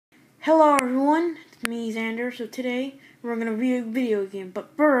Hello everyone, it's me Xander. So today we're going to review a video game.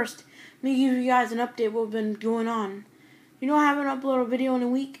 But first, let me give you guys an update what's been going on. I haven't uploaded a video in a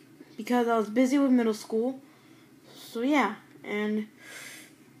week because I was busy with middle school. So yeah, and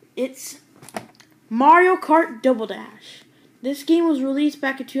it's Mario Kart Double Dash. This game was released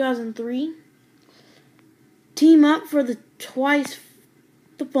back in 2003. Team up for the twice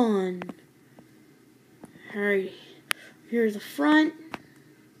the fun. Alright, here's the front,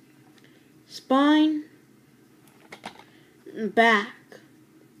 spine, and back.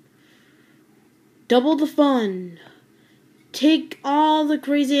 Double the fun. Take all the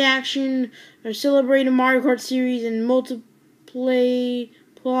crazy action or celebrate a Mario Kart series and multiply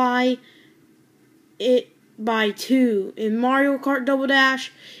it by 2. In Mario Kart Double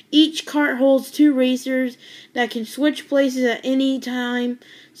Dash, each kart holds 2 racers that can switch places at any time,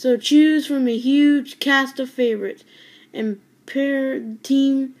 so choose from a huge cast of favorites and pair the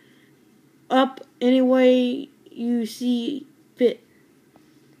team up any way you see fit.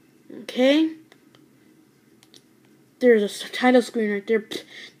 Okay? There's a title screen right there.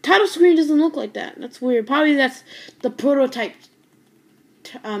 Title screen doesn't look like that. That's weird. Probably that's the prototype.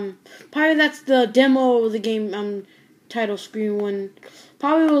 Probably that's the demo of the game title screen one.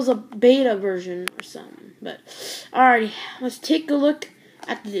 Probably it was a beta version or something. But alrighty, let's take a look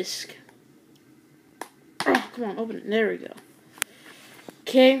at the disc. Oh, come on, open it. There we go.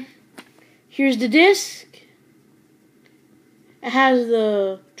 Okay, here's the disc. It has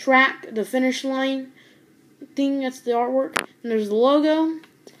the track, the finish line thing. That's the artwork. And there's the logo.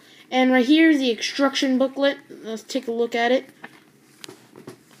 And right here is the instruction booklet. Let's take a look at it.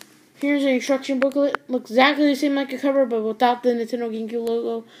 Here's the instruction booklet. Looks exactly the same like a cover, but without the Nintendo GameCube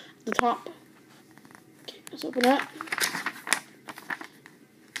logo at the top. Okay, let's open it up.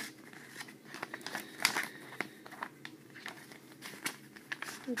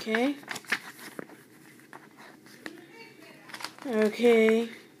 Okay. Okay.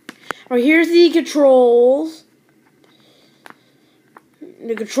 Alright, here's the controls.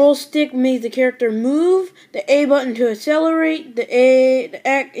 The control stick makes the character move. The A button to accelerate. The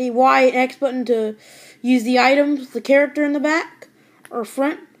Y and X button to use the items. The character in the back or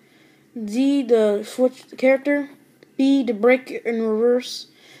front. Z to switch the character. B to brake in reverse.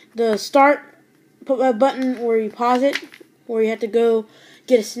 The start button where you pause it, where you have to go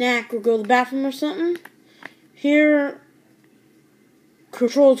get a snack or go to the bathroom or something. Here,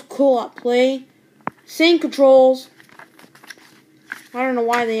 controls co-op play. Same controls. I don't know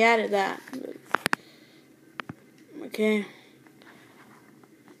why they added that. Okay.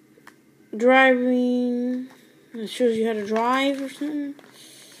 Driving. It shows you how to drive or something.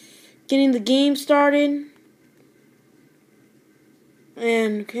 Getting the game started.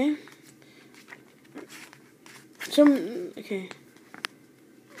 And, okay. Okay.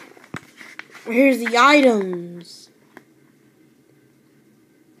 Here's the items.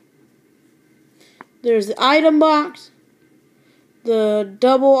 There's the item box. The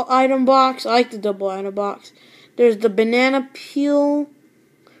double item box. I like the double item box. There's the banana peel,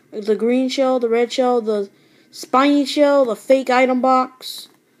 the green shell, the red shell, the spiny shell, the fake item box,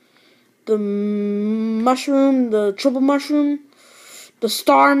 the mushroom, the triple mushroom, the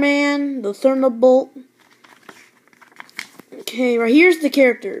Starman, the Thunderbolt. Okay, right here's the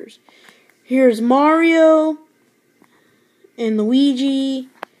characters. Here's Mario and Luigi,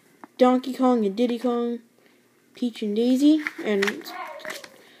 Donkey Kong and Diddy Kong, Peach and Daisy, and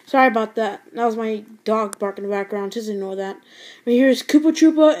sorry about that. That was my dog barking in the background. Just ignore that. Right here is Koopa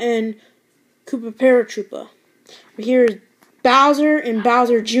Troopa and Koopa Paratroopa. Right here is Bowser and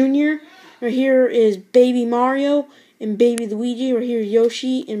Bowser Jr. Right here is Baby Mario and Baby Luigi. Right here is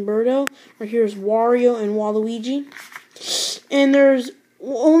Yoshi and Birdo. Right here is Wario and Waluigi. And there's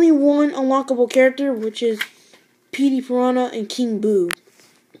only one unlockable character, which is Petey Piranha and King Boo.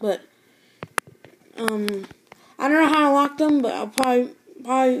 But I don't know how to unlock them, but I'll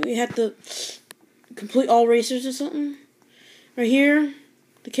probably have to complete all racers or something. Right here,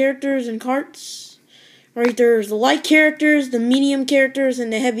 the characters and carts. Right there's the light characters, the medium characters,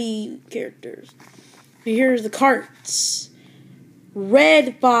 and the heavy characters. Right here's the carts.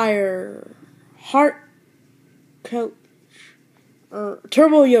 Red Fire, Heart Coach, or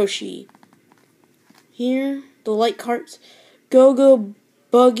Turbo Yoshi. Here, the light carts. Go-Go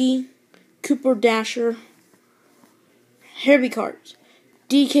Buggy, Cooper Dasher, Heavy Carts,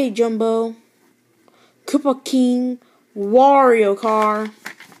 DK Jumbo, Koopa King, Wario Car.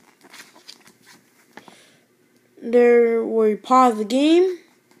 There where you pause the game.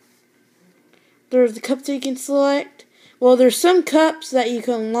 There's the cups that you can select. Well, there's some cups that you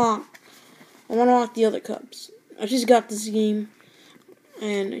can unlock. I want to unlock the other cups. I just got this game.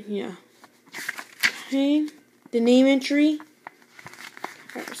 And yeah. Okay. The name entry.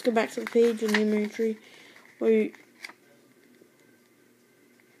 Alright, let's go back to the page. The name entry. Where you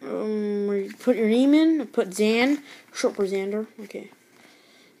put your name in. Put Zan. Short for Xander. Okay.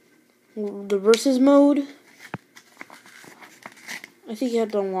 The versus mode. I think you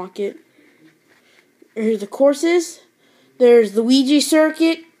have to unlock it. Here's the courses. There's the Ouija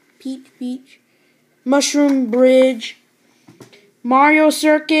circuit. Peach. Mushroom Bridge. Mario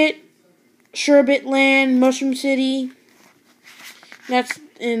Circuit. Sherbet Land. Mushroom City. That's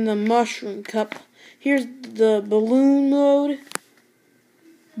in the Mushroom Cup. Here's the balloon mode.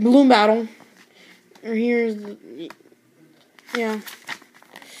 Balloon battle. Or here's the, yeah.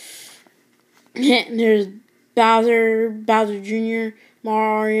 And there's Bowser Jr.,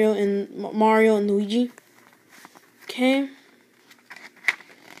 Mario and Luigi. Okay.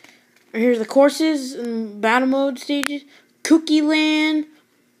 Here's the courses and battle mode stages. Cookie Land,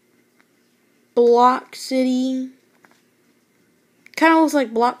 Block City. Kind of looks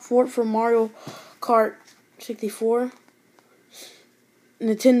like Block Fort from Mario Kart 64.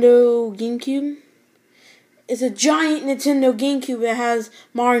 Nintendo GameCube. It's a giant Nintendo GameCube that has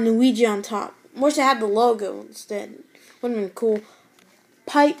Mario and Luigi on top. Wish I had the logo instead. Would have been cool.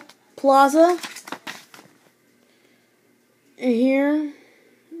 Pipe Plaza. And here,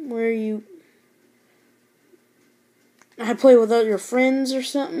 where you play with your friends or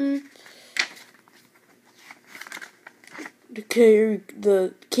something.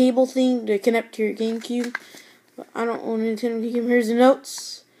 The cable thing to connect to your GameCube. But I don't own a Nintendo GameCube. Here's the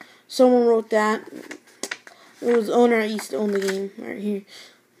notes. Someone wrote that. It was the owner that used to own the game. Right here.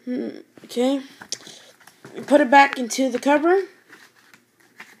 Okay. Put it back into the cover.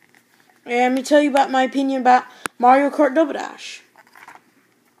 And let me tell you about my opinion about Mario Kart Double Dash.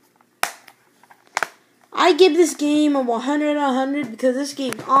 I give this game a 100 out of 100 because this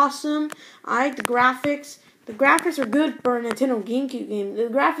game's awesome. I like the graphics. The graphics are good for a Nintendo GameCube game. The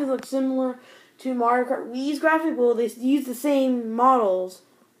graphics look similar to Mario Kart Wii's graphics. Well, they use the same models.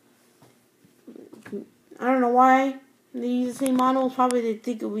 I don't know why they use the same models. Probably they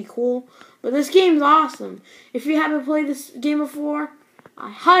think it would be cool. But this game's awesome. If you haven't played this game before,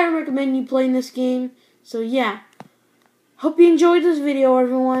 I highly recommend you playing this game. So yeah. Hope you enjoyed this video,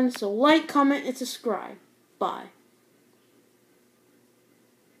 everyone. So like, comment, and subscribe. Bye.